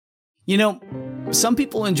You know, some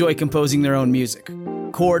people enjoy composing their own music,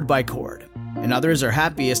 chord by chord, and others are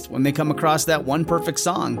happiest when they come across that one perfect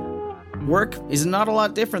song. Work is not a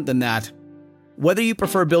lot different than that. Whether you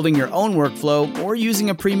prefer building your own workflow or using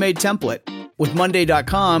a pre-made template, with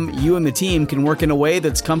Monday.com, you and the team can work in a way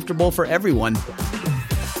that's comfortable for everyone.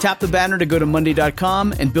 Tap the banner to go to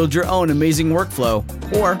Monday.com and build your own amazing workflow,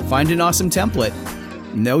 or find an awesome template.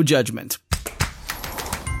 No judgment.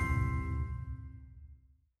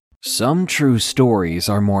 Some true stories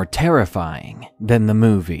are more terrifying than the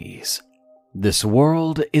movies. This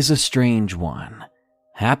world is a strange one.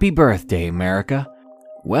 Happy birthday, America.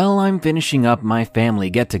 Well, I'm finishing up my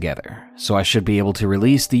family get-together, so I should be able to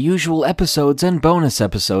release the usual episodes and bonus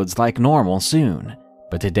episodes like normal soon.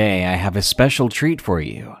 But today I have a special treat for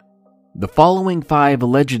you. The following 5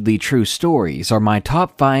 allegedly true stories are my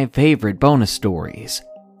top 5 favorite bonus stories.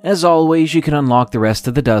 As always, you can unlock the rest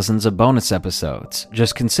of the dozens of bonus episodes.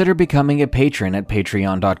 Just consider becoming a patron at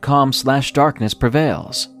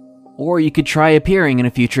patreon.com/darknessprevails. Or you could try appearing in a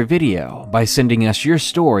future video by sending us your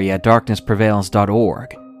story at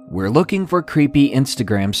darknessprevails.org. We're looking for creepy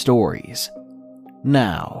Instagram stories.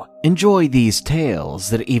 Now, enjoy these tales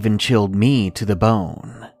that even chilled me to the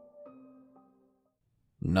bone.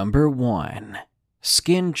 Number 1.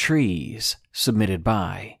 Skin Trees, submitted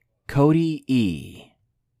by Cody E.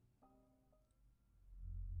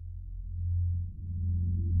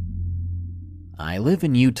 I live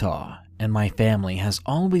in Utah, and my family has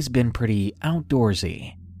always been pretty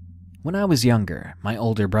outdoorsy. When I was younger, my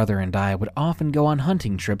older brother and I would often go on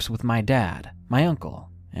hunting trips with my dad, my uncle,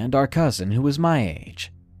 and our cousin who was my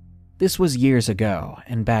age. This was years ago,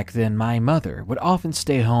 and back then my mother would often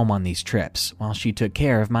stay home on these trips while she took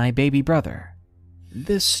care of my baby brother.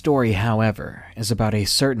 This story, however, is about a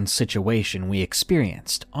certain situation we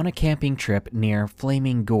experienced on a camping trip near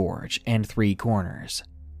Flaming Gorge and Three Corners.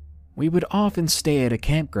 We would often stay at a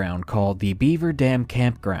campground called the Beaver Dam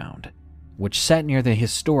Campground, which sat near the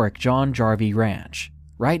historic John Jarvie Ranch,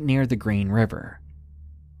 right near the Green River.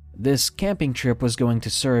 This camping trip was going to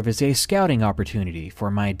serve as a scouting opportunity for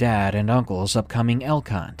my dad and uncle's upcoming elk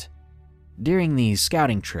hunt. During these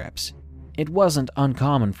scouting trips, it wasn't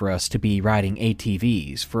uncommon for us to be riding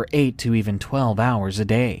ATVs for 8 to even 12 hours a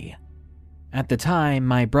day. At the time,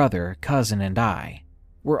 my brother, cousin, and I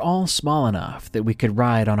were all small enough that we could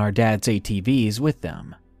ride on our dad's ATVs with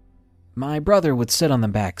them. My brother would sit on the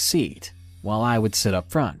back seat, while I would sit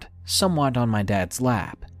up front, somewhat on my dad's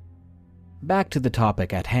lap. Back to the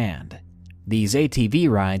topic at hand. These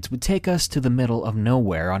ATV rides would take us to the middle of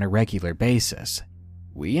nowhere on a regular basis.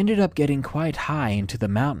 We ended up getting quite high into the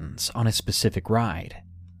mountains on a specific ride.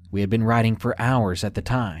 We had been riding for hours at the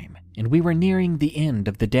time, and we were nearing the end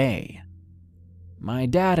of the day. My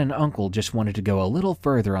dad and uncle just wanted to go a little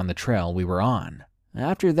further on the trail we were on.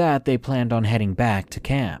 After that, they planned on heading back to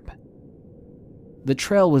camp. The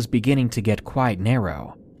trail was beginning to get quite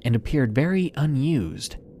narrow and appeared very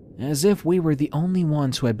unused, as if we were the only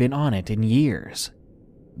ones who had been on it in years.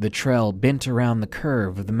 The trail bent around the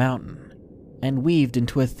curve of the mountain and weaved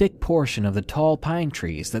into a thick portion of the tall pine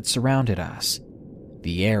trees that surrounded us.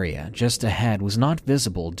 The area just ahead was not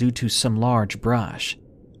visible due to some large brush.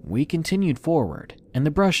 We continued forward, and the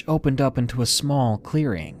brush opened up into a small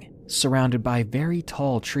clearing, surrounded by very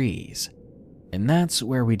tall trees. And that's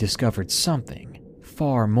where we discovered something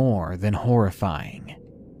far more than horrifying.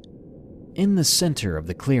 In the center of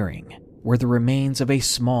the clearing were the remains of a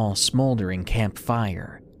small, smoldering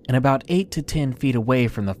campfire, and about 8 to 10 feet away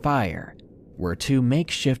from the fire were 2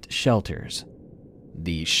 makeshift shelters.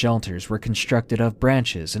 These shelters were constructed of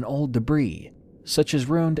branches and old debris, such as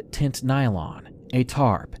ruined tent nylon, a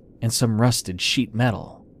tarp, and some rusted sheet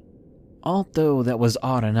metal. Although that was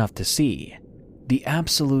odd enough to see, the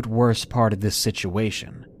absolute worst part of this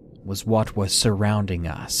situation was what was surrounding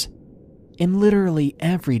us. In literally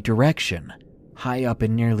every direction, high up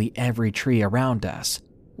in nearly every tree around us,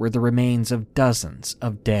 were the remains of dozens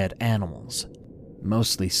of dead animals,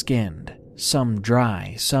 mostly skinned, some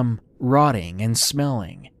dry, some rotting and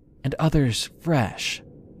smelling, and others fresh.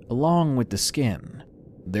 Along with the skin,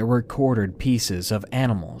 there were quartered pieces of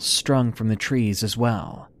animals strung from the trees as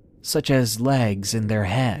well, such as legs and their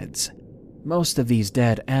heads. Most of these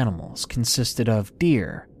dead animals consisted of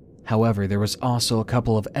deer, however there was also a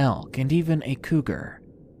couple of elk and even a cougar.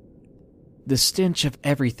 The stench of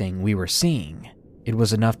everything we were seeing, it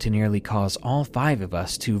was enough to nearly cause all 5 of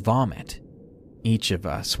us to vomit. Each of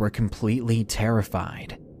us were completely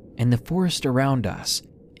terrified, and the forest around us,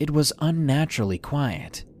 it was unnaturally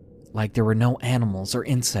quiet, like there were no animals or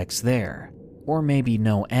insects there, or maybe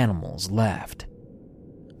no animals left.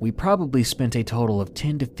 We probably spent a total of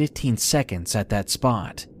 10 to 15 seconds at that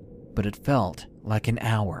spot, but it felt like an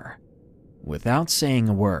hour. Without saying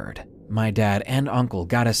a word, my dad and uncle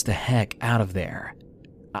got us the heck out of there.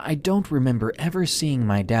 I don't remember ever seeing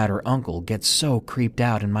my dad or uncle get so creeped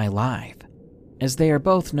out in my life, as they are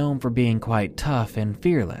both known for being quite tough and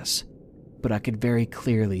fearless, but I could very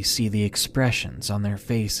clearly see the expressions on their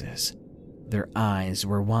faces. Their eyes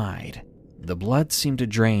were wide, the blood seemed to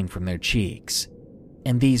drain from their cheeks,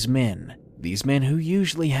 and these men who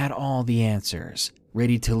usually had all the answers,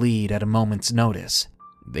 ready to lead at a moment's notice,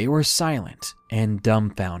 they were silent and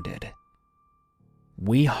dumbfounded.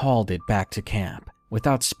 We hauled it back to camp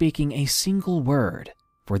without speaking a single word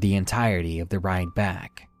for the entirety of the ride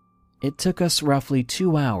back. It took us roughly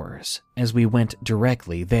 2 hours as we went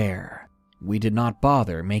directly there. We did not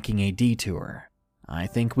bother making a detour. I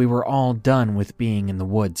think we were all done with being in the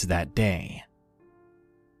woods that day.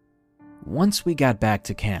 Once we got back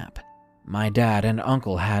to camp, my dad and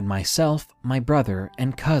uncle had myself, my brother,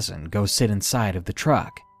 and cousin go sit inside of the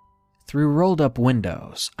truck. Through rolled-up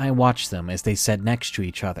windows, I watched them as they sat next to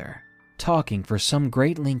each other, talking for some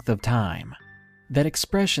great length of time. That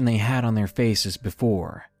expression they had on their faces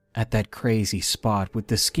before, at that crazy spot with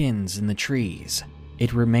the skins in the trees,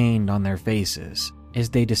 it remained on their faces as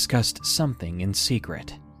they discussed something in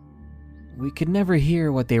secret. We could never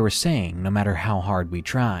hear what they were saying no matter how hard we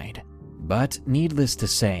tried, but needless to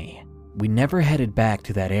say, we never headed back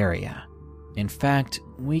to that area. In fact,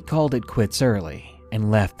 we called it quits early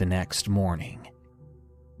and left the next morning.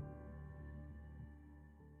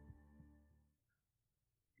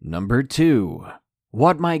 Number 2.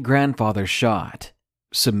 What My Grandfather Shot,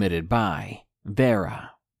 submitted by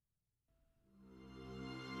Vera.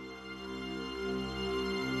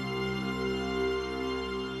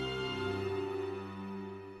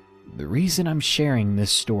 The reason I'm sharing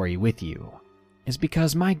this story with you is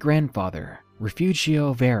because my grandfather,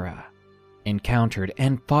 Refugio Vera, encountered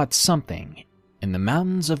and fought something in the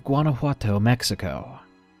mountains of Guanajuato, Mexico.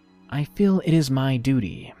 I feel it is my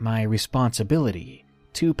duty, my responsibility,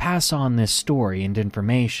 to pass on this story and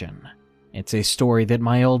information. It's a story that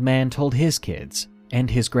my old man told his kids and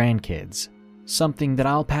his grandkids, something that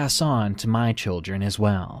I'll pass on to my children as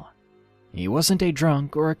well. He wasn't a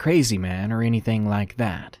drunk or a crazy man or anything like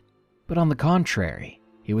that, but on the contrary,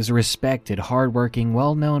 he was a respected, hard-working,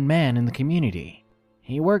 well-known man in the community.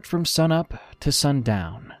 He worked from sunup to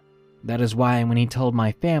sundown. That is why when he told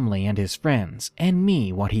my family and his friends and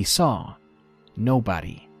me what he saw,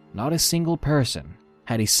 nobody, not a single person,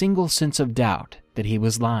 had a single sense of doubt that he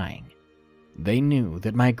was lying. They knew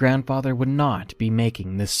that my grandfather would not be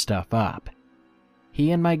making this stuff up.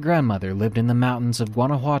 He and my grandmother lived in the mountains of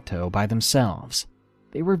Guanajuato by themselves.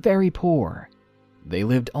 They were very poor. They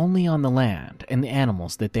lived only on the land and the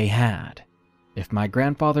animals that they had. If my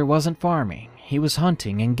grandfather wasn't farming, he was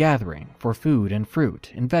hunting and gathering for food and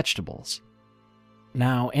fruit and vegetables.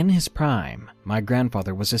 Now, in his prime, my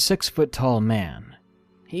grandfather was a 6-foot-tall man.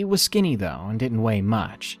 He was skinny though and didn't weigh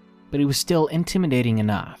much, but he was still intimidating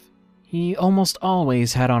enough. He almost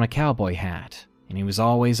always had on a cowboy hat, and he was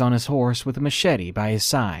always on his horse with a machete by his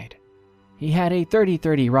side. He had a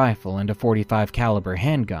 .30-30 rifle and a .45 caliber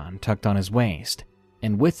handgun tucked on his waist,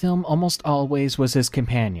 and with him almost always was his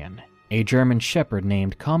companion, a German shepherd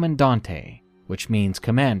named Commandante, which means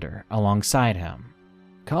commander, alongside him.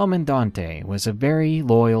 Commandante was a very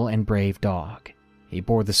loyal and brave dog. He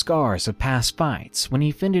bore the scars of past fights when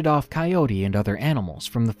he fended off coyote and other animals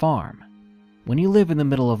from the farm. When you live in the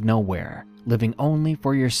middle of nowhere, living only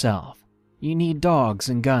for yourself, you need dogs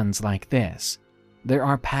and guns like this. There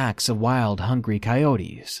are packs of wild, hungry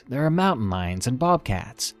coyotes, there are mountain lions and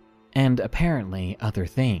bobcats, and apparently other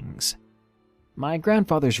things. My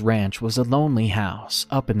grandfather's ranch was a lonely house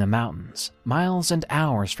up in the mountains, miles and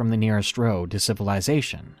hours from the nearest road to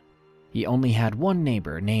civilization. He only had one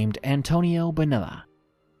neighbor named Antonio Bonilla.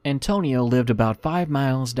 Antonio lived about 5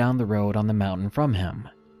 miles down the road on the mountain from him.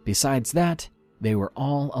 Besides that, they were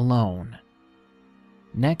all alone.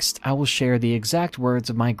 Next, I will share the exact words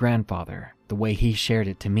of my grandfather, the way he shared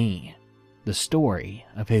it to me, the story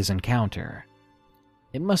of his encounter.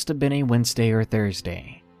 It must have been a Wednesday or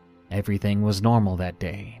Thursday. Everything was normal that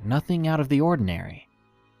day, nothing out of the ordinary.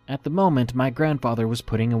 At the moment, my grandfather was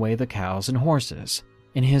putting away the cows and horses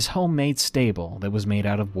in his homemade stable that was made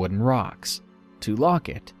out of wooden rocks. To lock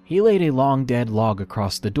it, he laid a long dead log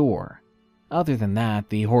across the door. Other than that,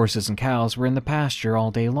 the horses and cows were in the pasture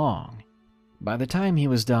all day long. By the time he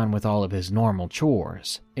was done with all of his normal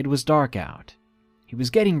chores, it was dark out. He was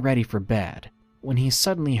getting ready for bed when he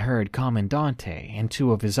suddenly heard Commandante and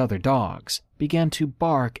 2 of his other dogs began to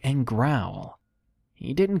bark and growl.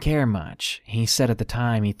 He didn't care much. He said at the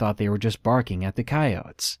time he thought they were just barking at the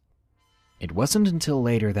coyotes. It wasn't until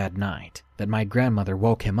later that night that my grandmother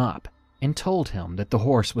woke him up and told him that the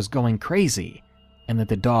horse was going crazy and that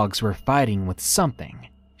the dogs were fighting with something.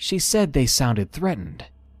 She said they sounded threatened.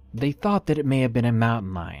 They thought that it may have been a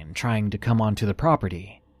mountain lion trying to come onto the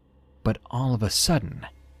property. But all of a sudden,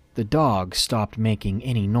 the dogs stopped making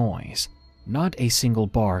any noise, not a single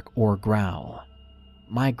bark or growl.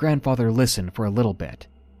 My grandfather listened for a little bit,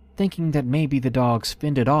 thinking that maybe the dogs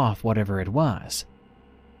fended off whatever it was.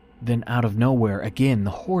 Then out of nowhere again,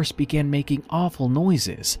 the horse began making awful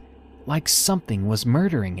noises, like something was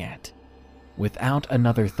murdering it. Without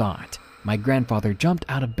another thought, my grandfather jumped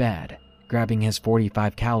out of bed, grabbing his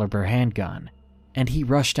 .45 caliber handgun, and he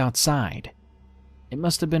rushed outside. It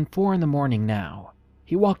must have been 4 a.m. now.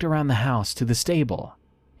 He walked around the house to the stable,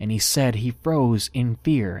 and he said he froze in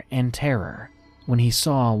fear and terror when he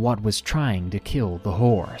saw what was trying to kill the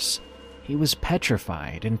horse. He was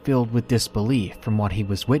petrified and filled with disbelief from what he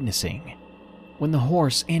was witnessing. When the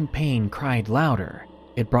horse, in pain, cried louder,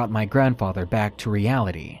 it brought my grandfather back to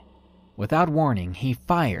reality. Without warning, he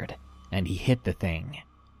fired, and he hit the thing.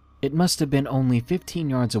 It must have been only 15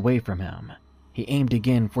 yards away from him. He aimed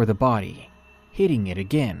again for the body, hitting it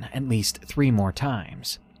again at least 3 more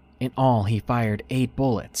times. In all, he fired 8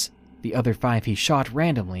 bullets. The other 5 he shot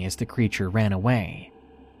randomly as the creature ran away.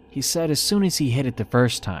 He said as soon as he hit it the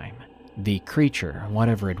first time, the creature,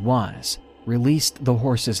 whatever it was, released the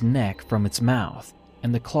horse's neck from its mouth,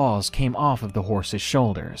 and the claws came off of the horse's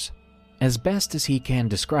shoulders. As best as he can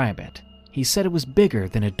describe it, he said it was bigger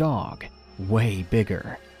than a dog, way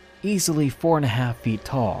bigger, easily 4.5 feet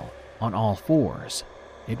tall, on all 4s.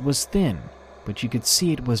 It was thin, but you could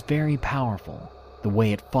see it was very powerful, the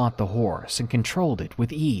way it fought the horse and controlled it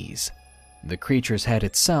with ease. The creature's head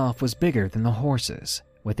itself was bigger than the horse's,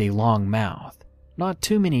 with a long mouth. Not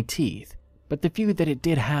too many teeth, but the few that it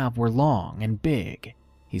did have were long and big.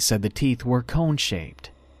 He said the teeth were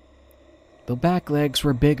cone-shaped. The back legs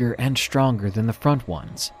were bigger and stronger than the front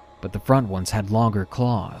ones, but the front ones had longer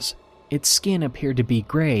claws. Its skin appeared to be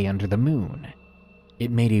gray under the moon.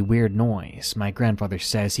 It made a weird noise. My grandfather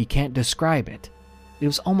says he can't describe it. It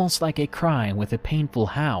was almost like a cry with a painful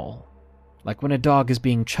howl, like when a dog is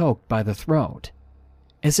being choked by the throat.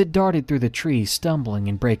 As it darted through the trees, stumbling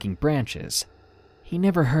and breaking branches, he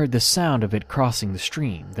never heard the sound of it crossing the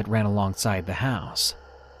stream that ran alongside the house.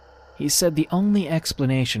 He said the only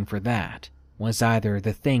explanation for that was either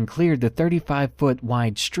the thing cleared the 35-foot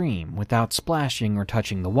wide stream without splashing or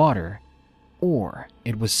touching the water, or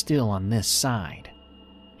it was still on this side.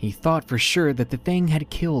 He thought for sure that the thing had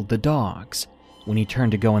killed the dogs when he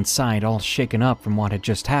turned to go inside, all shaken up from what had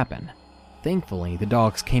just happened. Thankfully, the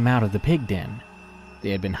dogs came out of the pig den.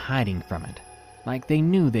 They had been hiding from it, like they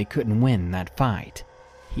knew they couldn't win that fight.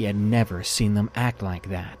 He had never seen them act like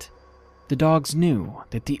that. The dogs knew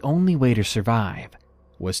that the only way to survive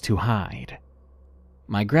was to hide.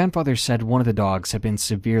 My grandfather said one of the dogs had been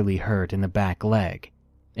severely hurt in the back leg.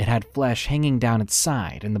 It had flesh hanging down its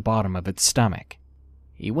side and the bottom of its stomach.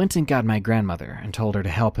 He went and got my grandmother and told her to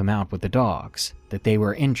help him out with the dogs, that they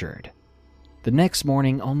were injured. The next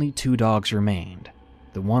morning, only 2 dogs remained.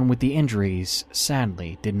 The one with the injuries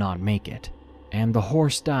sadly did not make it, and the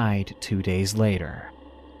horse died 2 days later.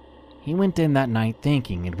 He went in that night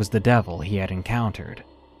thinking it was the devil he had encountered,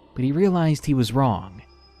 but he realized he was wrong.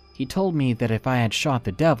 He told me that if I had shot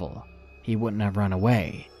the devil, he wouldn't have run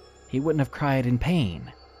away. He wouldn't have cried in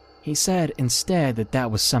pain. He said instead that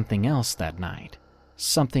that was something else that night,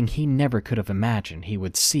 something he never could have imagined he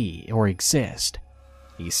would see or exist.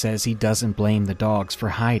 He says he doesn't blame the dogs for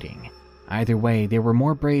hiding. Either way, they were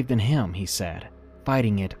more brave than him, he said,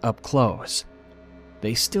 fighting it up close.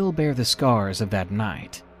 They still bear the scars of that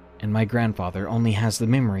night, and my grandfather only has the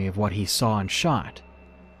memory of what he saw and shot.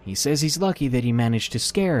 He says he's lucky that he managed to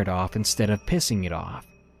scare it off instead of pissing it off.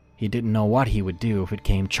 He didn't know what he would do if it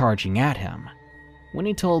came charging at him. When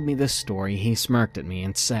he told me this story, he smirked at me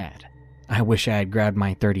and said, "I wish I had grabbed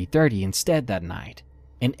my .30-30 instead that night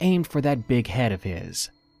and aimed for that big head of his.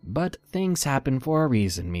 But things happen for a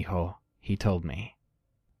reason, mijo," he told me.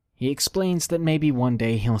 He explains that maybe one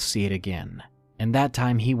day he'll see it again, and that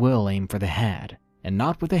time he will aim for the head, and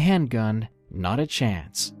not with a handgun, not a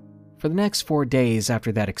chance. For the next 4 days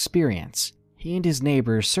after that experience, he and his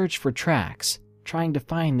neighbors searched for tracks, trying to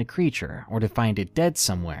find the creature or to find it dead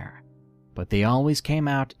somewhere, but they always came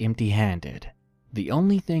out empty-handed. The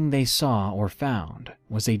only thing they saw or found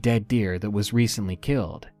was a dead deer that was recently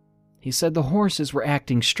killed. He said the horses were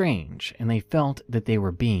acting strange and they felt that they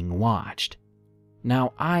were being watched.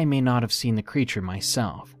 Now, I may not have seen the creature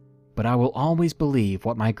myself, but I will always believe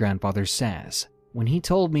what my grandfather says. When he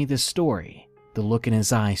told me this story, the look in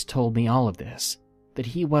his eyes told me all of this, that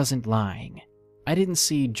he wasn't lying. I didn't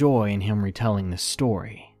see joy in him retelling this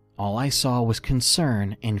story. All I saw was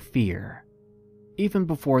concern and fear. Even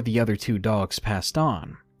before the other 2 dogs passed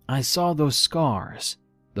on, I saw those scars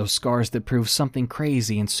that prove something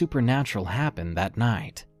crazy and supernatural happened that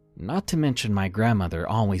night. Not to mention my grandmother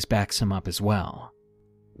always backs him up as well.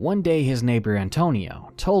 One day his neighbor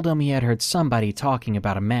Antonio told him he had heard somebody talking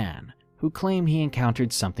about a man who claimed he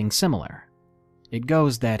encountered something similar. It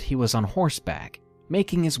goes that he was on horseback,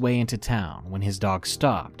 making his way into town when his dog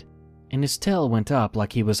stopped, and his tail went up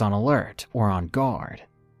like he was on alert or on guard.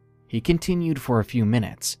 He continued for a few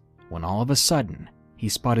minutes, when all of a sudden, he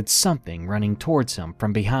spotted something running towards him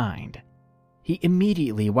from behind. He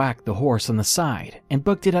immediately whacked the horse on the side and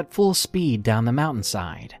booked it at full speed down the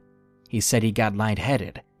mountainside. He said he got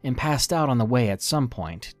lightheaded and passed out on the way at some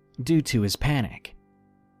point due to his panic.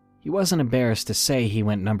 He wasn't embarrassed to say he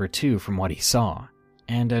went number 2 from what he saw,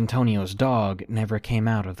 and Antonio's dog never came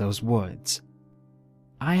out of those woods.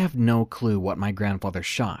 I have no clue what my grandfather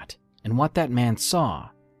shot and what that man saw,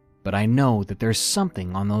 but I know that there's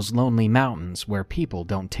something on those lonely mountains where people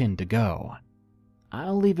don't tend to go.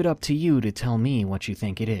 I'll leave it up to you to tell me what you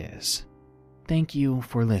think it is. Thank you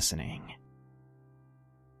for listening.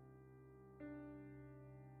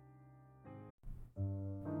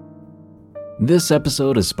 This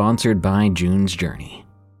episode is sponsored by June's Journey.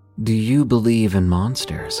 Do you believe in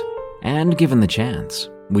monsters? And given the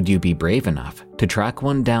chance, would you be brave enough to track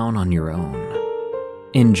one down on your own?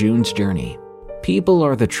 In June's Journey, people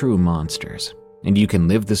are the true monsters, and you can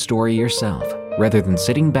live the story yourself rather than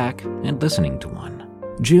sitting back and listening to one.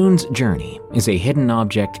 June's Journey is a hidden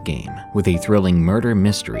object game with a thrilling murder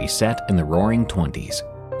mystery set in the Roaring '20s.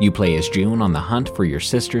 You play as June on the hunt for your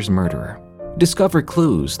sister's murderer. Discover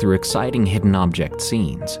clues through exciting hidden object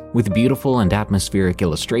scenes with beautiful and atmospheric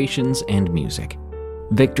illustrations and music.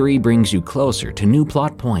 Victory brings you closer to new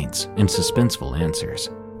plot points and suspenseful answers.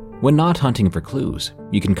 When not hunting for clues,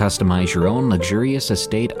 you can customize your own luxurious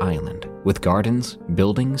estate island with gardens,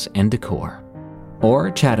 buildings, and decor.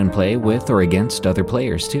 Or chat and play with or against other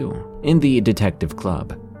players too, in the Detective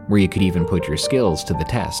Club, where you could even put your skills to the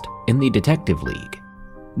test in the Detective League.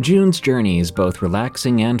 June's Journey is both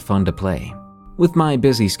relaxing and fun to play. With my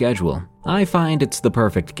busy schedule, I find it's the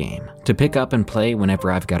perfect game to pick up and play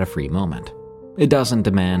whenever I've got a free moment. It doesn't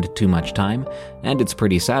demand too much time, and it's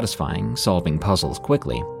pretty satisfying solving puzzles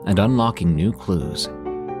quickly and unlocking new clues.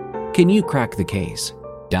 Can you crack the case?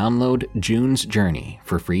 Download June's Journey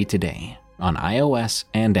for free today on iOS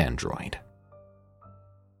and Android.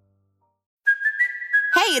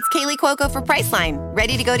 Hey, it's Kaylee Cuoco for Priceline.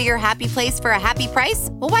 Ready to go to your happy place for a happy price?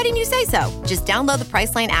 Well, why didn't you say so? Just download the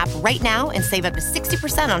Priceline app right now and save up to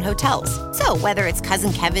 60% on hotels. So whether it's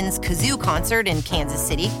Cousin Kevin's Kazoo Concert in Kansas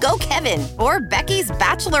City, go Kevin, or Becky's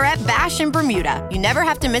Bachelorette Bash in Bermuda, you never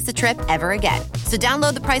have to miss a trip ever again. So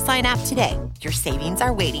download the Priceline app today. Your savings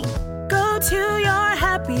are waiting. Go to your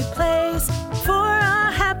happy place for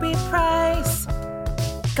a happy price.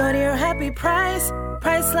 Go to your happy price,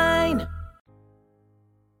 Priceline.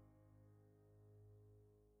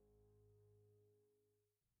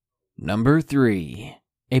 Number 3.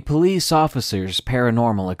 A Police Officer's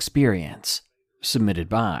Paranormal Experience. Submitted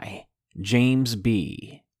by James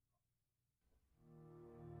B.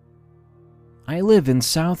 I live in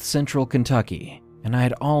South Central Kentucky, and I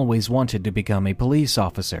had always wanted to become a police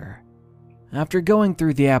officer. After going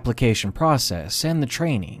through the application process and the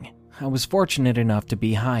training, I was fortunate enough to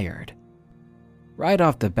be hired. Right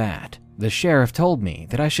off the bat, the sheriff told me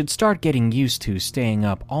that I should start getting used to staying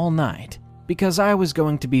up all night because I was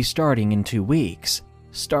going to be starting in 2 weeks,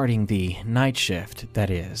 starting the night shift, that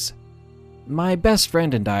is. My best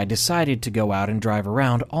friend and I decided to go out and drive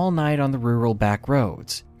around all night on the rural back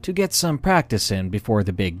roads to get some practice in before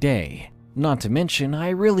the big day. Not to mention, I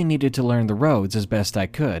really needed to learn the roads as best I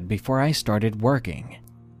could before I started working.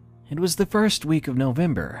 It was the first week of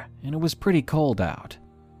November, and it was pretty cold out.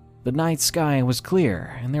 The night sky was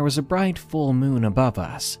clear, and there was a bright full moon above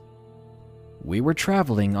us. We were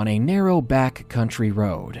traveling on a narrow back country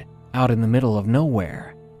road, out in the middle of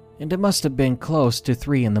nowhere, and it must have been close to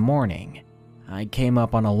 3 in the morning. I came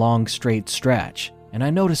up on a long straight stretch, and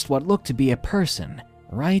I noticed what looked to be a person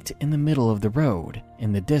right in the middle of the road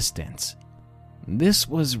in the distance. This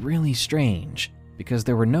was really strange, because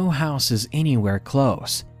there were no houses anywhere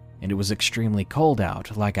close, and it was extremely cold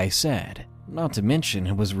out, like I said, not to mention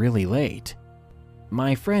it was really late.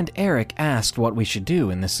 My friend Eric asked what we should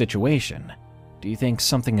do in this situation. "Do you think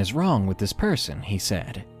something is wrong with this person?" he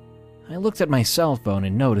said. I looked at my cell phone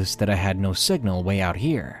and noticed that I had no signal way out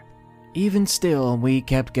here. Even still, we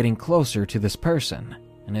kept getting closer to this person,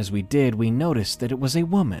 and as we did, we noticed that it was a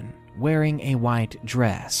woman wearing a white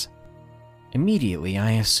dress. Immediately,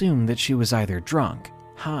 I assumed that she was either drunk,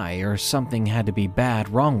 high, or something had to be bad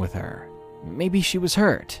wrong with her. Maybe she was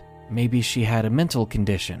hurt. Maybe she had a mental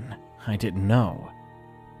condition. I didn't know.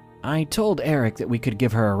 I told Eric that we could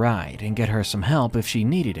give her a ride and get her some help if she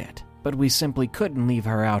needed it, but we simply couldn't leave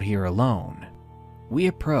her out here alone. We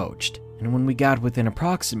approached, and when we got within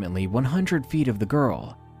approximately 100 feet of the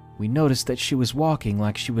girl, we noticed that she was walking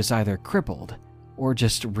like she was either crippled or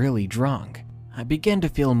just really drunk. I began to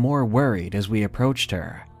feel more worried as we approached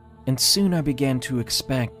her, and soon I began to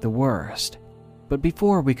expect the worst. But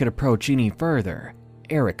before we could approach any further,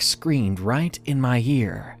 Eric screamed right in my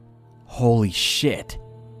ear. "Holy shit,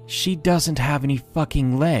 she doesn't have any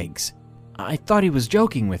fucking legs." I thought he was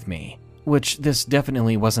joking with me, which this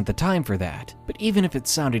definitely wasn't the time for that, but even if it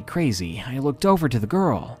sounded crazy, I looked over to the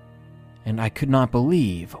girl, and I could not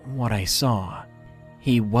believe what I saw.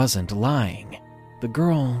 He wasn't lying. The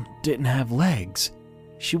girl didn't have legs.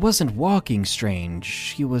 She wasn't walking strange,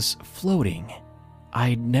 she was floating.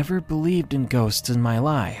 I'd never believed in ghosts in my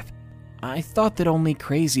life. I thought that only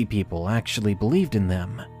crazy people actually believed in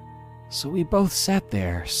them. So we both sat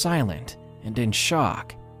there, silent and in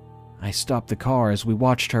shock. I stopped the car as we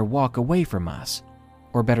watched her walk away from us,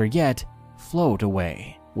 or better yet, float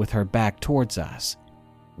away, with her back towards us.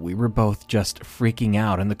 We were both just freaking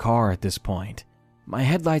out in the car at this point. My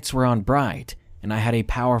headlights were on bright, and I had a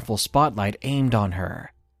powerful spotlight aimed on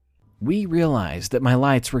her. We realized that my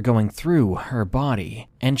lights were going through her body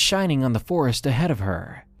and shining on the forest ahead of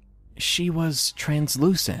her. She was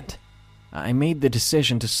translucent. I made the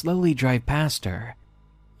decision to slowly drive past her.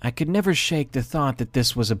 I could never shake the thought that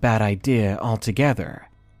this was a bad idea altogether,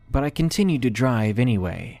 but I continued to drive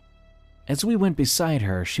anyway. As we went beside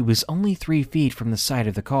her, she was only 3 feet from the side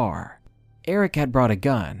of the car. Eric had brought a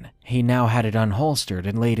gun. He now had it unholstered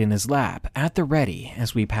and laid in his lap at the ready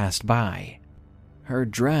as we passed by. Her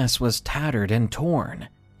dress was tattered and torn,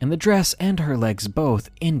 and the dress and her legs both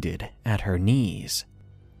ended at her knees.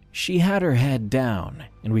 She had her head down,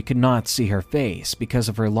 and we could not see her face because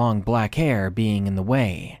of her long black hair being in the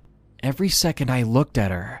way. Every second I looked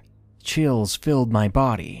at her, chills filled my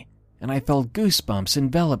body, and I felt goosebumps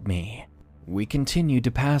envelop me. We continued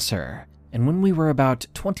to pass her, and when we were about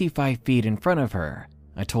 25 feet in front of her,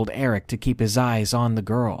 I told Eric to keep his eyes on the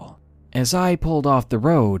girl. As I pulled off the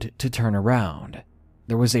road to turn around,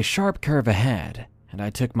 there was a sharp curve ahead, and I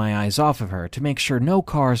took my eyes off of her to make sure no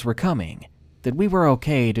cars were coming, that we were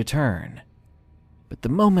okay to turn. But the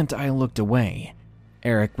moment I looked away,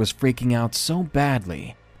 Eric was freaking out so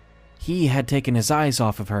badly. He had taken his eyes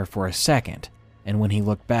off of her for a second, and when he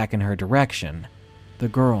looked back in her direction, the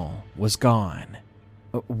girl was gone.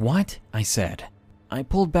 "What?" I said. I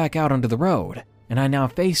pulled back out onto the road, and I now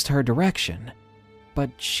faced her direction.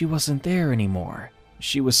 But she wasn't there anymore.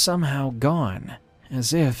 She was somehow gone,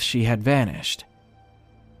 as if she had vanished.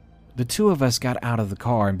 The two of us got out of the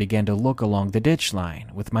car and began to look along the ditch line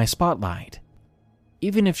with my spotlight.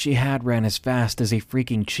 Even if she had ran as fast as a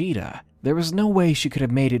freaking cheetah, there was no way she could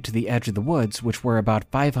have made it to the edge of the woods, which were about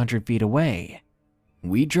 500 feet away.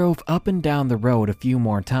 We drove up and down the road a few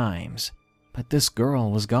more times, but this girl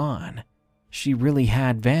was gone. She really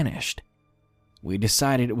had vanished. We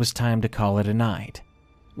decided it was time to call it a night.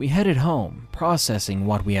 We headed home, processing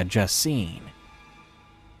what we had just seen.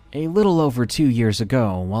 A little over 2 years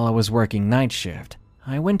ago, while I was working night shift,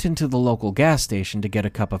 I went into the local gas station to get a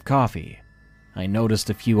cup of coffee. I noticed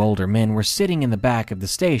a few older men were sitting in the back of the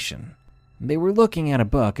station. They were looking at a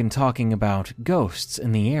book and talking about ghosts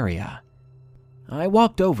in the area. I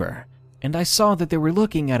walked over, and I saw that they were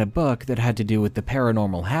looking at a book that had to do with the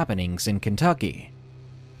paranormal happenings in Kentucky.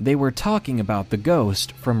 They were talking about the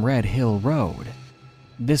ghost from Red Hill Road.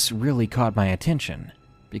 This really caught my attention,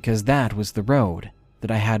 because that was the road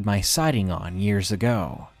that I had my sighting on years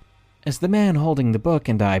ago. As the man holding the book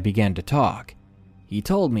and I began to talk, he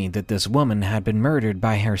told me that this woman had been murdered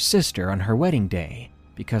by her sister on her wedding day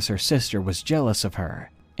because her sister was jealous of her,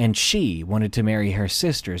 and she wanted to marry her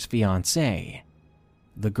sister's fiancé.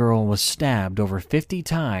 The girl was stabbed over 50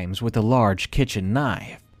 times with a large kitchen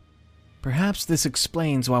knife. Perhaps this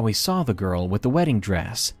explains why we saw the girl with the wedding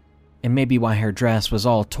dress, and maybe why her dress was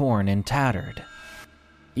all torn and tattered.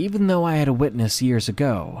 Even though I had a witness years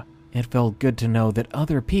ago, it felt good to know that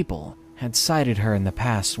other people had sighted her in the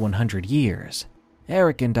past 100 years.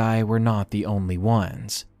 Eric and I were not the only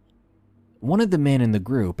ones. One of the men in the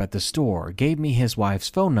group at the store gave me his wife's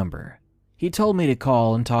phone number. He told me to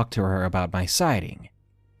call and talk to her about my sighting,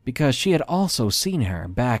 because she had also seen her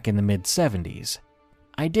back in the mid-70s.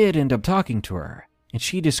 I did end up talking to her, and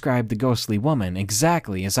she described the ghostly woman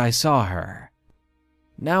exactly as I saw her.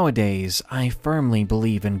 Nowadays, I firmly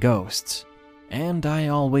believe in ghosts, and I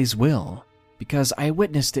always will, because I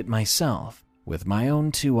witnessed it myself with my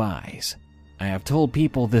own 2 eyes. I have told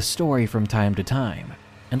people this story from time to time,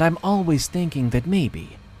 and I'm always thinking that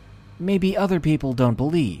maybe other people don't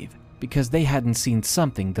believe because they hadn't seen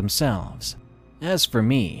something themselves. As for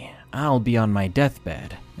me, I'll be on my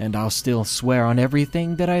deathbed, and I'll still swear on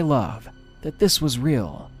everything that I love that this was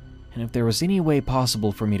real, and if there was any way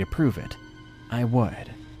possible for me to prove it, I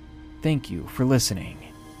would. Thank you for listening.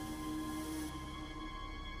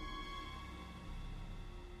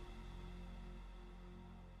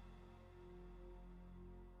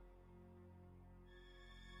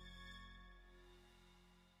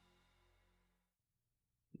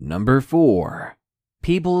 Number 4.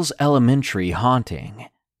 Peebles Elementary Haunting,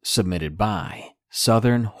 submitted by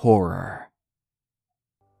Southern Horror.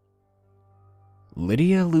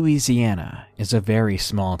 Lydia, Louisiana is a very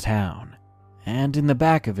small town, and in the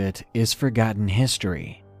back of it is forgotten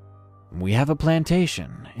history. We have a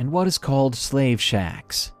plantation and what is called slave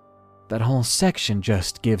shacks. That whole section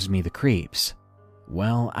just gives me the creeps.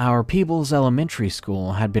 Well, our Peebles Elementary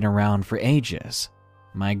School had been around for ages.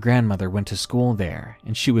 My grandmother went to school there,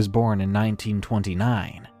 and she was born in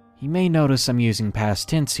 1929. You may notice I'm using past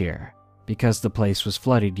tense here, because the place was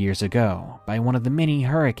flooded years ago by one of the many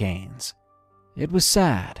hurricanes. It was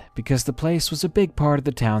sad, because the place was a big part of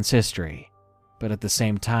the town's history, but at the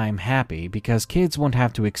same time happy because kids won't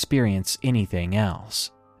have to experience anything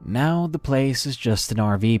else. Now the place is just an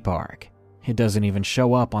RV park. It doesn't even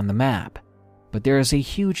show up on the map, but there is a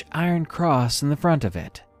huge iron cross in the front of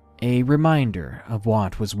it, a reminder of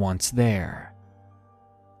what was once there.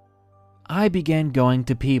 I began going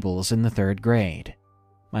to Peebles in the 3rd grade.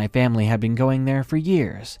 My family had been going there for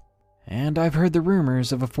years, and I've heard the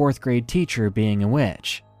rumors of a 4th grade teacher being a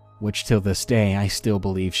witch, which till this day I still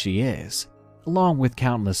believe she is, along with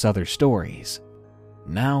countless other stories.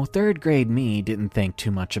 Now, 3rd grade me didn't think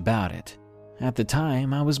too much about it. At the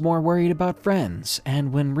time, I was more worried about friends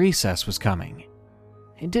and when recess was coming.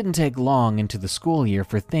 It didn't take long into the school year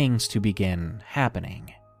for things to begin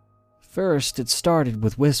happening. First, it started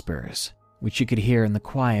with whispers, which you could hear in the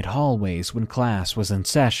quiet hallways when class was in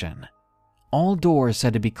session. All doors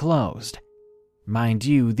had to be closed. Mind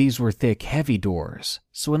you, these were thick, heavy doors,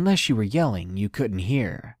 so unless you were yelling, you couldn't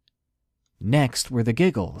hear. Next were the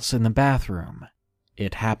giggles in the bathroom.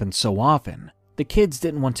 It happened so often, the kids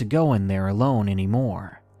didn't want to go in there alone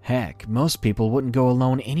anymore. Heck, most people wouldn't go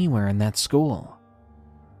alone anywhere in that school.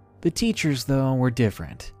 The teachers, though, were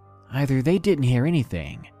different. Either they didn't hear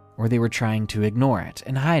anything, or they were trying to ignore it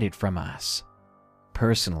and hide it from us.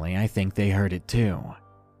 Personally, I think they heard it too.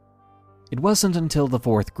 It wasn't until the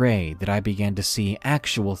 4th grade that I began to see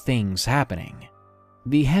actual things happening.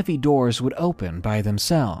 The heavy doors would open by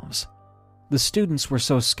themselves. The students were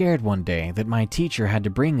so scared one day that my teacher had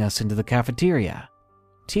to bring us into the cafeteria.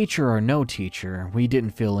 Teacher or no teacher, we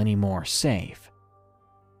didn't feel any more safe.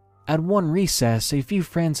 At one recess, a few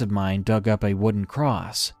friends of mine dug up a wooden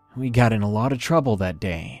cross. We got in a lot of trouble that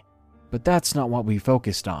day, but that's not what we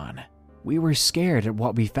focused on. We were scared at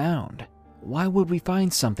what we found. Why would we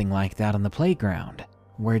find something like that on the playground?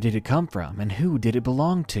 Where did it come from and who did it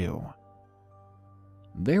belong to?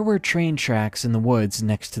 There were train tracks in the woods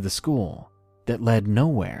next to the school that led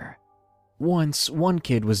nowhere. Once, one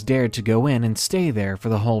kid was dared to go in and stay there for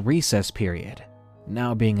the whole recess period.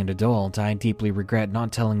 Now being an adult, I deeply regret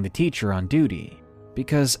not telling the teacher on duty,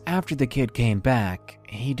 because after the kid came back,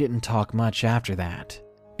 he didn't talk much after that.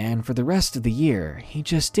 And for the rest of the year, he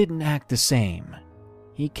just didn't act the same.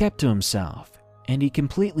 He kept to himself, and he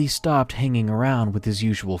completely stopped hanging around with his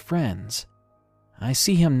usual friends. I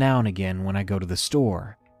see him now and again when I go to the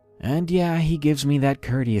store, and yeah, he gives me that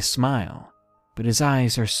courteous smile, but his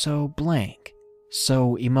eyes are so blank,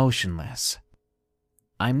 so emotionless.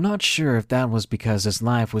 I'm not sure if that was because his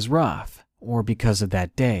life was rough or because of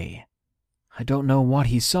that day. I don't know what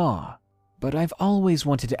he saw, but I've always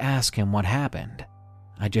wanted to ask him what happened.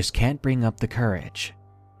 I just can't bring up the courage.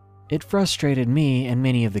 It frustrated me and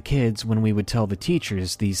many of the kids when we would tell the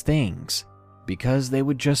teachers these things, because they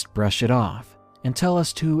would just brush it off and tell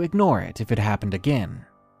us to ignore it if it happened again.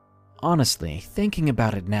 Honestly, thinking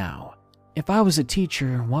about it now, if I was a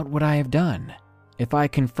teacher, what would I have done? If I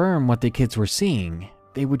confirmed what the kids were seeing,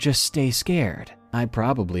 they would just stay scared. I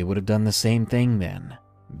probably would have done the same thing then.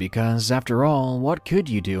 Because after all, what could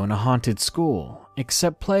you do in a haunted school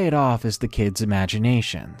except play it off as the kids'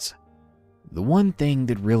 imaginations? The one thing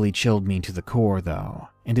that really chilled me to the core though,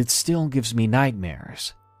 and it still gives me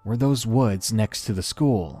nightmares, were those woods next to the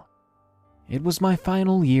school. It was my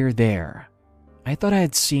final year there. I thought I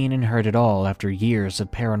had seen and heard it all after years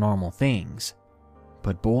of paranormal things.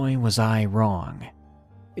 But boy was I wrong.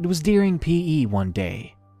 It was during PE one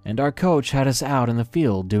day, and our coach had us out in the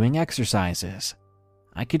field doing exercises.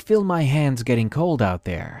 I could feel my hands getting cold out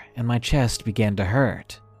there, and my chest began to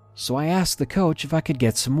hurt. So I asked the coach if I could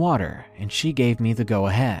get some water, and she gave me the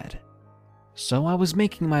go-ahead. So I was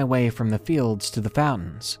making my way from the fields to the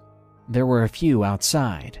fountains. There were a few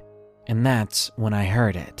outside, and that's when I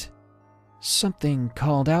heard it. Something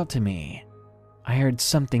called out to me. I heard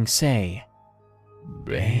something say,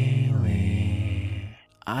 "Bailey."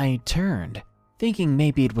 I turned, thinking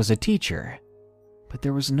maybe it was a teacher, but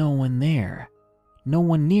there was no one there, no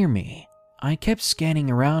one near me. I kept scanning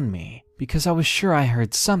around me because I was sure I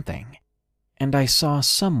heard something, and I saw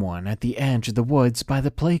someone at the edge of the woods by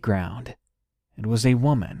the playground. It was a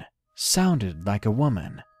woman, sounded like a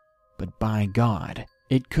woman, but by God,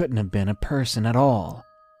 it couldn't have been a person at all.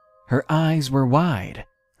 Her eyes were wide,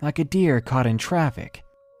 like a deer caught in traffic,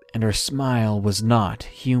 and her smile was not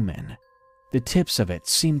human. The tips of it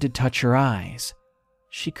seemed to touch her eyes.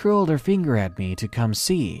 She curled her finger at me to come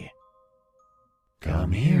see.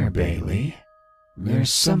 "Come here, Bailey.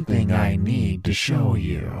 There's something I need to show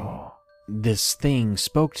you." This thing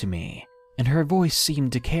spoke to me, and her voice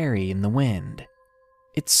seemed to carry in the wind.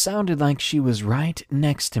 It sounded like she was right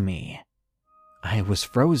next to me. I was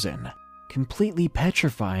frozen, completely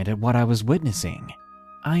petrified at what I was witnessing.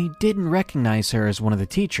 I didn't recognize her as one of the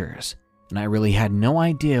teachers, and I really had no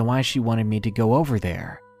idea why she wanted me to go over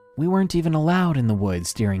there. We weren't even allowed in the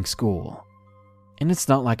woods during school. And it's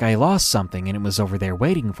not like I lost something and it was over there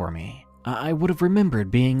waiting for me. I would have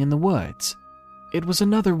remembered being in the woods. It was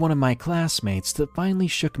another one of my classmates that finally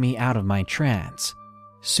shook me out of my trance.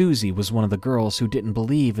 Susie was one of the girls who didn't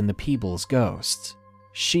believe in the Peebles ghosts.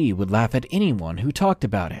 She would laugh at anyone who talked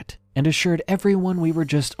about it and assured everyone we were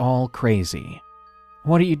just all crazy.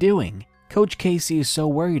 "What are you doing? Coach Casey is so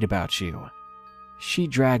worried about you." She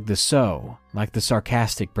dragged the "so" like the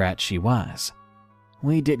sarcastic brat she was.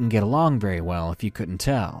 We didn't get along very well, if you couldn't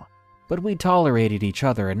tell, but we tolerated each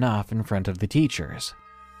other enough in front of the teachers.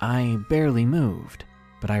 I barely moved,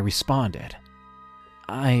 but I responded.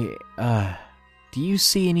 Do you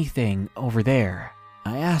see anything over there?"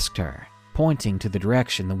 I asked her, pointing to the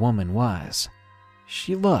direction the woman was.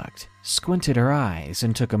 She looked, squinted her eyes,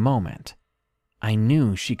 and took a moment. I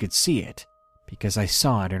knew she could see it, because I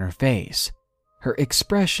saw it in her face. Her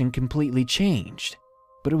expression completely changed,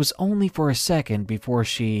 but it was only for a second before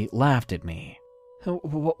she laughed at me.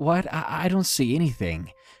 "What? I don't see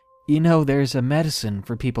anything. You know, there's a medicine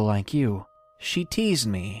for people like you." She teased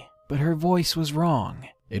me, but her voice was wrong.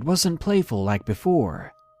 It wasn't playful like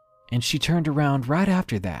before, and she turned around right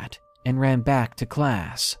after that and ran back to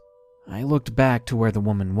class. I looked back to where the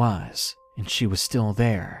woman was, and she was still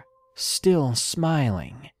there, still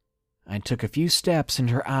smiling. I took a few steps and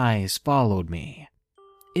her eyes followed me.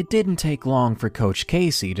 It didn't take long for Coach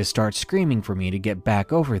Casey to start screaming for me to get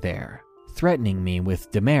back over there, threatening me with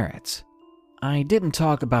demerits. I didn't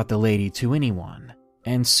talk about the lady to anyone,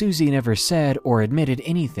 and Susie never said or admitted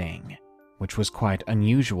anything, which was quite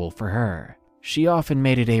unusual for her. She often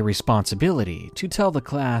made it a responsibility to tell the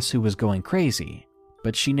class who was going crazy,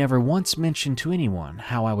 but she never once mentioned to anyone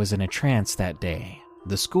how I was in a trance that day.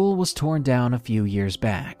 The school was torn down a few years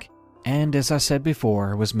back, and as I said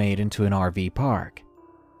before, was made into an RV park.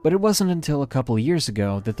 But it wasn't until a couple years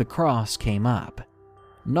ago that the cross came up,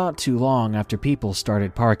 not too long after people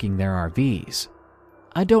started parking their RVs.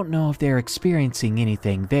 I don't know if they're experiencing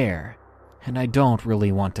anything there, and I don't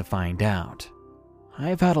really want to find out.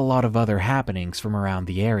 I've had a lot of other happenings from around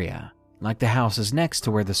the area, like the houses next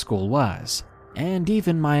to where the school was, and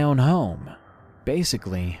even my own home.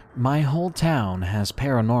 Basically, my whole town has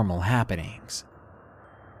paranormal happenings.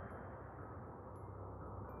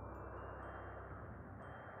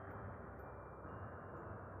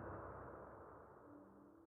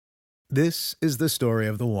 This is the story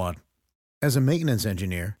of the one. As a maintenance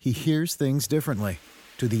engineer, he hears things differently.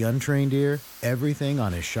 To the untrained ear, everything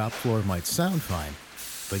on his shop floor might sound fine,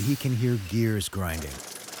 but he can hear gears grinding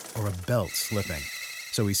or a belt slipping.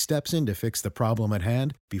 So he steps in to fix the problem at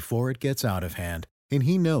hand before it gets out of hand. And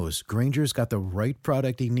he knows Grainger's got the right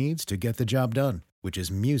product he needs to get the job done, which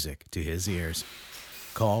is music to his ears.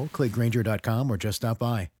 Call, click Grainger.com, or just stop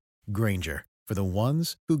by. Grainger, for the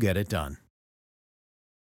ones who get it done.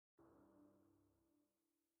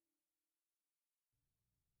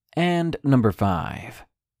 And number 5,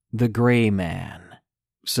 The Gray Man,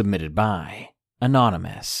 submitted by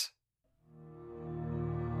Anonymous.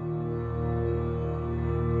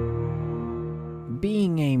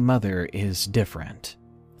 Being a mother is different.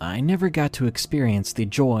 I never got to experience the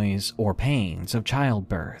joys or pains of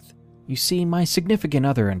childbirth. You see, my significant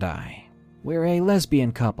other and I, We're a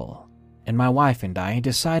lesbian couple, and my wife and I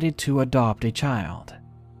decided to adopt a child.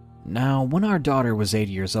 Now, when our daughter was 8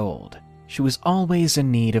 years old, she was always in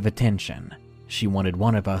need of attention. She wanted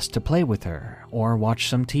one of us to play with her or watch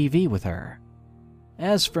some TV with her.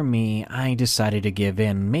 As for me, I decided to give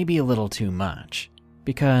in maybe a little too much,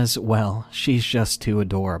 because, well, she's just too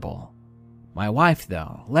adorable. My wife,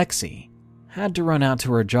 though, Lexi, had to run out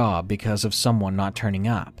to her job because of someone not turning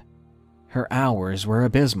up. Her hours were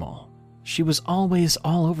abysmal. She was always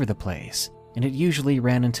all over the place, and it usually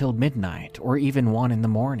ran until midnight or even 1 in the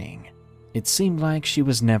morning. It seemed like she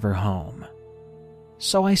was never home.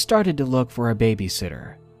 So I started to look for a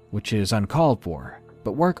babysitter, which is uncalled for,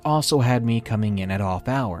 but work also had me coming in at off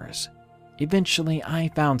hours. Eventually,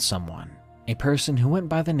 I found someone, a person who went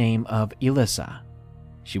by the name of Elissa.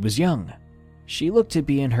 She was young. She looked to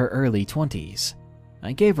be in her early 20s.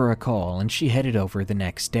 I gave her a call and she headed over the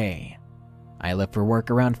next day. I left for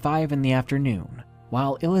work around 5 in the afternoon,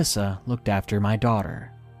 while Elissa looked after my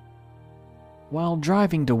daughter. While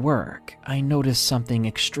driving to work, I noticed something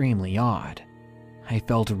extremely odd. I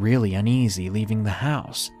felt really uneasy leaving the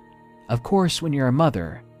house. Of course, when you're a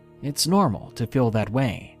mother, it's normal to feel that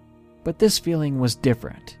way. But this feeling was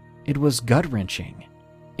different. It was gut-wrenching.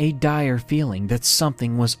 A dire feeling that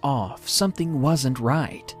something was off, something wasn't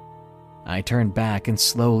right. I turned back and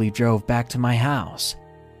slowly drove back to my house.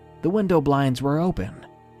 The window blinds were open,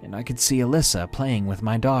 and I could see Elissa playing with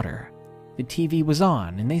my daughter. The TV was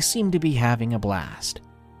on, and they seemed to be having a blast.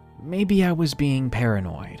 Maybe I was being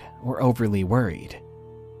paranoid or overly worried.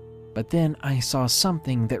 But then I saw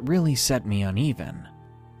something that really set me uneven.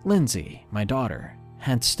 Lindsay, my daughter,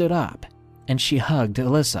 had stood up, and she hugged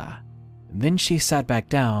Elissa. Then she sat back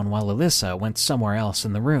down while Elissa went somewhere else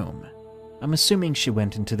in the room. I'm assuming she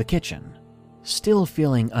went into the kitchen. Still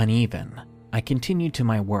feeling uneven, I continued to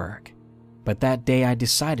my work, but that day I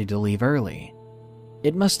decided to leave early.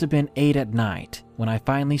 It must have been 8 at night when I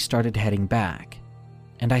finally started heading back,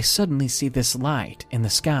 and I suddenly see this light in the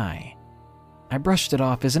sky. I brushed it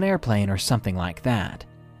off as an airplane or something like that,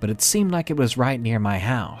 but it seemed like it was right near my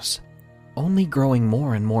house. Only growing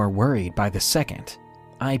more and more worried by the second,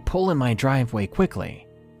 I pull in my driveway quickly,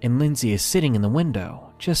 and Lindsay is sitting in the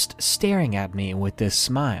window, just staring at me with this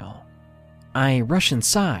smile. I rush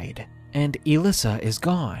inside, and Elissa is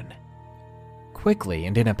gone. Quickly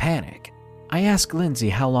and in a panic, I ask Lindsay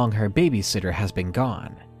how long her babysitter has been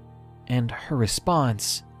gone, and her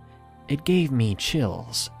response, it gave me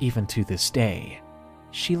chills even to this day.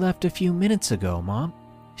 She left a few minutes ago, Mom.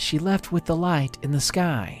 She left with the light in the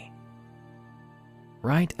sky.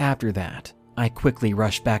 Right after that, I quickly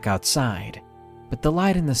rushed back outside, but the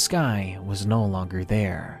light in the sky was no longer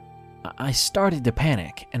there. I started to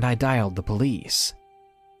panic and I dialed the police.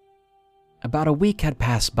 About a week had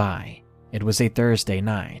passed by. It was a Thursday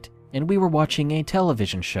night, and we were watching a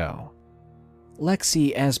television show.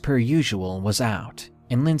 Lexi, as per usual, was out,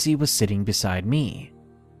 and Lindsay was sitting beside me.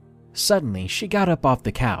 Suddenly, she got up off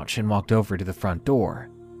the couch and walked over to the front door.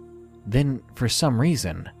 Then, for some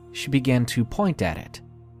reason, she began to point at it.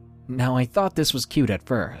 Now, I thought this was cute at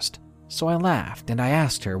first, so I laughed and I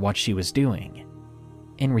asked her what she was doing.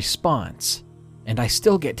 In response, and I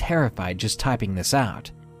still get terrified just typing this out,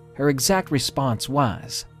 her exact response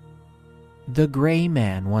was, "The gray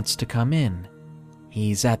man wants to come in.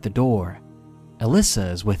 He's at the door. Elissa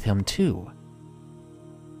is with him too."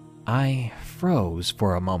 I froze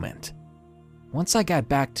for a moment. Once I got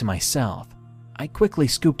back to myself, I quickly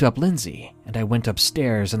scooped up Lindsay and I went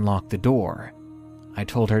upstairs and locked the door. I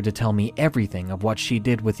told her to tell me everything of what she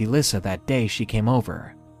did with Elissa that day she came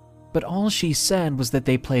over. But all she said was that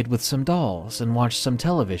they played with some dolls and watched some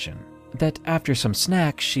television, that after some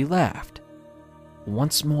snacks she left.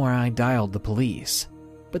 Once more I dialed the police,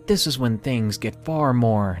 but this is when things get far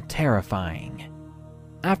more terrifying.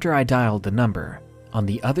 After I dialed the number, on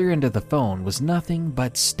the other end of the phone was nothing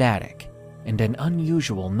but static and an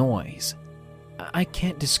unusual noise. I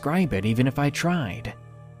can't describe it even if I tried,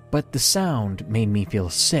 but the sound made me feel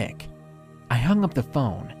sick. I hung up the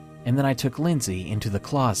phone and then I took Lindsay into the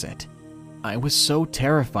closet. I was so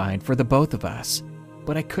terrified for the both of us,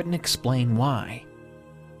 but I couldn't explain why.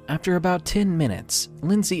 After about 10 minutes,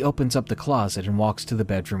 Lindsay opens up the closet and walks to the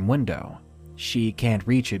bedroom window. She can't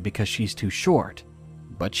reach it because she's too short,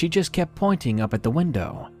 but she just kept pointing up at the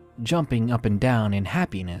window, jumping up and down in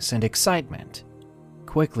happiness and excitement.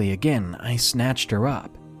 Quickly again, I snatched her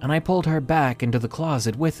up, and I pulled her back into the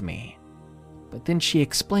closet with me. But then she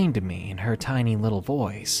explained to me in her tiny little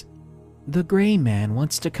voice, "The gray man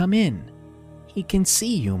wants to come in. He can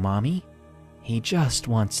see you, Mommy. He just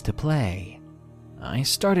wants to play." I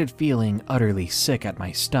started feeling utterly sick at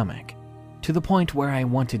my stomach, to the point where I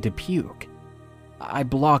wanted to puke. I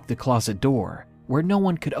blocked the closet door where no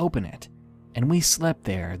one could open it, and we slept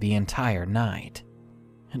there the entire night.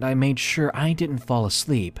 And I made sure I didn't fall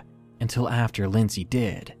asleep until after Lindsay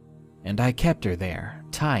did, and I kept her there,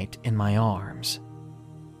 tight in my arms.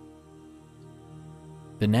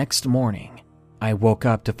 The next morning, I woke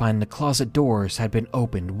up to find the closet doors had been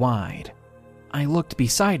opened wide. I looked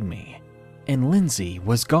beside me, and Lindsay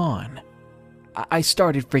was gone. I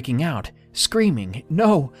started freaking out, screaming,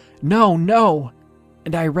 "No, no, no!"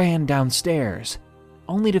 And I ran downstairs,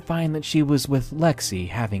 only to find that she was with Lexi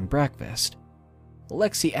having breakfast.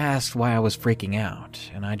 Lexi asked why I was freaking out,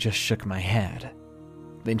 and I just shook my head.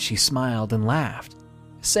 Then she smiled and laughed,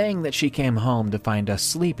 saying that she came home to find us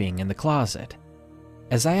sleeping in the closet.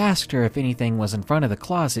 As I asked her if anything was in front of the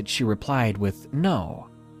closet, she replied with no.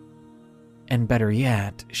 And better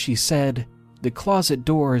yet, she said the closet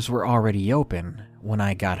doors were already open when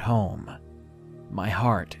I got home. My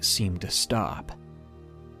heart seemed to stop.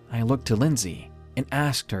 I looked to Lindsay and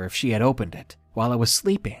asked her if she had opened it while I was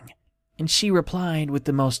sleeping, and she replied with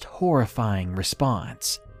the most horrifying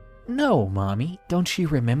response. "No, Mommy, don't you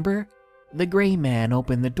remember? The gray man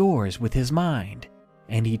opened the doors with his mind,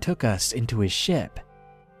 and he took us into his ship.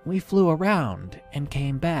 We flew around and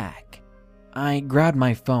came back." I grabbed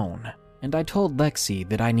my phone, and I told Lexi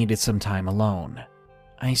that I needed some time alone.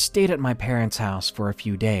 I stayed at my parents' house for a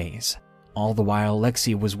few days. All the while,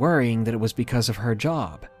 Lexi was worrying that it was because of her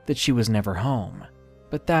job that she was never home.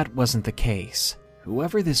 But that wasn't the case.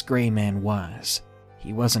 Whoever this gray man was,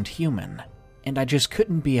 he wasn't human, and I just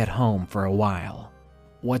couldn't be at home for a while.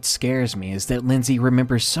 What scares me is that Lindsay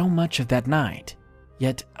remembers so much of that night,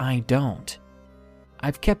 yet I don't.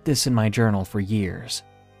 I've kept this in my journal for years.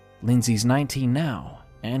 Lindsay's 19 now,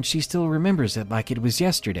 and she still remembers it like it was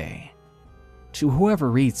yesterday. To whoever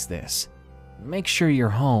reads this, make sure your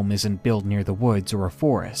home isn't built near the woods or a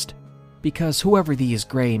forest, because whoever these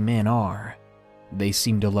gray men are, they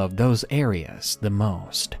seem to love those areas the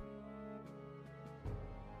most.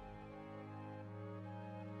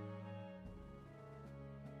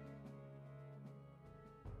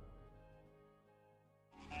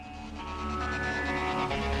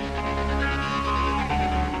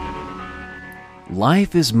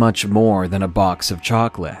 Life is much more than a box of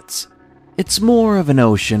chocolates. It's more of an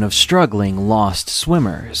ocean of struggling, lost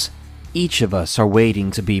swimmers. Each of us are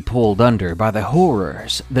waiting to be pulled under by the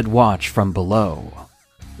horrors that watch from below.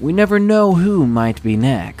 We never know who might be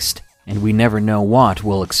next, and we never know what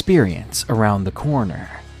we'll experience around the corner.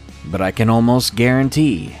 But I can almost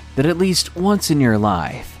guarantee that at least once in your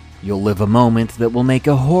life, you'll live a moment that will make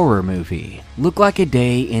a horror movie look like a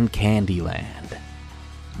day in Candyland.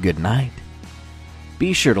 Good night.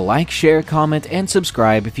 Be sure to like, share, comment, and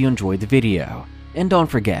subscribe if you enjoyed the video. And don't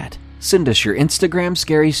forget, send us your Instagram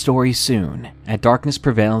scary stories soon at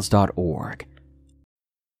darknessprevails.org.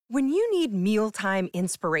 When you need mealtime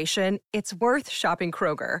inspiration, it's worth shopping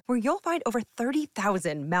Kroger, where you'll find over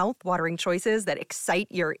 30,000 mouth-watering choices that excite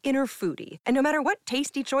your inner foodie. And no matter what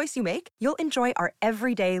tasty choice you make, you'll enjoy our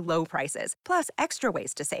everyday low prices, plus extra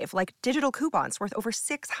ways to save, like digital coupons worth over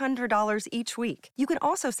 $600 each week. You can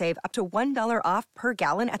also save up to $1 off per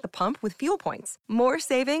gallon at the pump with fuel points. More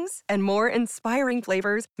savings and more inspiring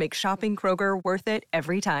flavors make shopping Kroger worth it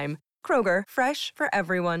every time. Kroger, fresh for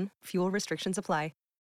everyone. Fuel restrictions apply.